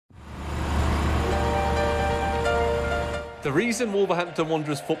The reason Wolverhampton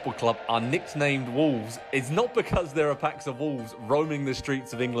Wanderers Football Club are nicknamed Wolves is not because there are packs of wolves roaming the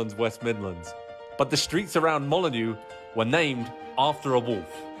streets of England's West Midlands, but the streets around Molineux were named after a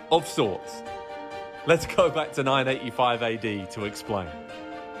wolf, of sorts. Let's go back to 985 AD to explain.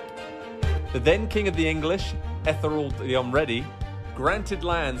 The then King of the English, Ethelred the Unready, granted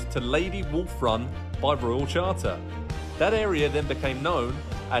lands to Lady Wolf Run by royal charter. That area then became known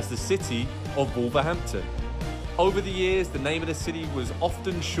as the City of Wolverhampton. Over the years, the name of the city was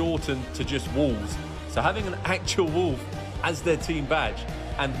often shortened to just Wolves, so having an actual wolf as their team badge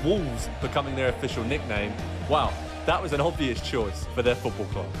and Wolves becoming their official nickname, wow, that was an obvious choice for their football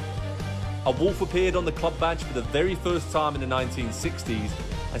club. A wolf appeared on the club badge for the very first time in the 1960s,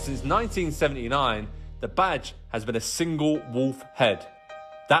 and since 1979, the badge has been a single wolf head.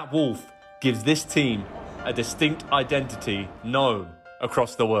 That wolf gives this team a distinct identity known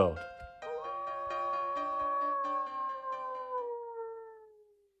across the world.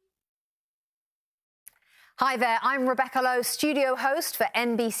 Hi there, I'm Rebecca Lowe, studio host for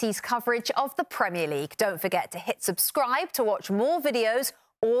NBC's coverage of the Premier League. Don't forget to hit subscribe to watch more videos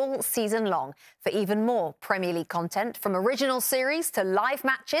all season long. For even more Premier League content, from original series to live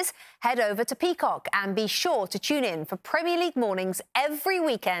matches, head over to Peacock and be sure to tune in for Premier League mornings every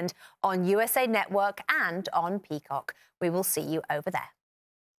weekend on USA Network and on Peacock. We will see you over there.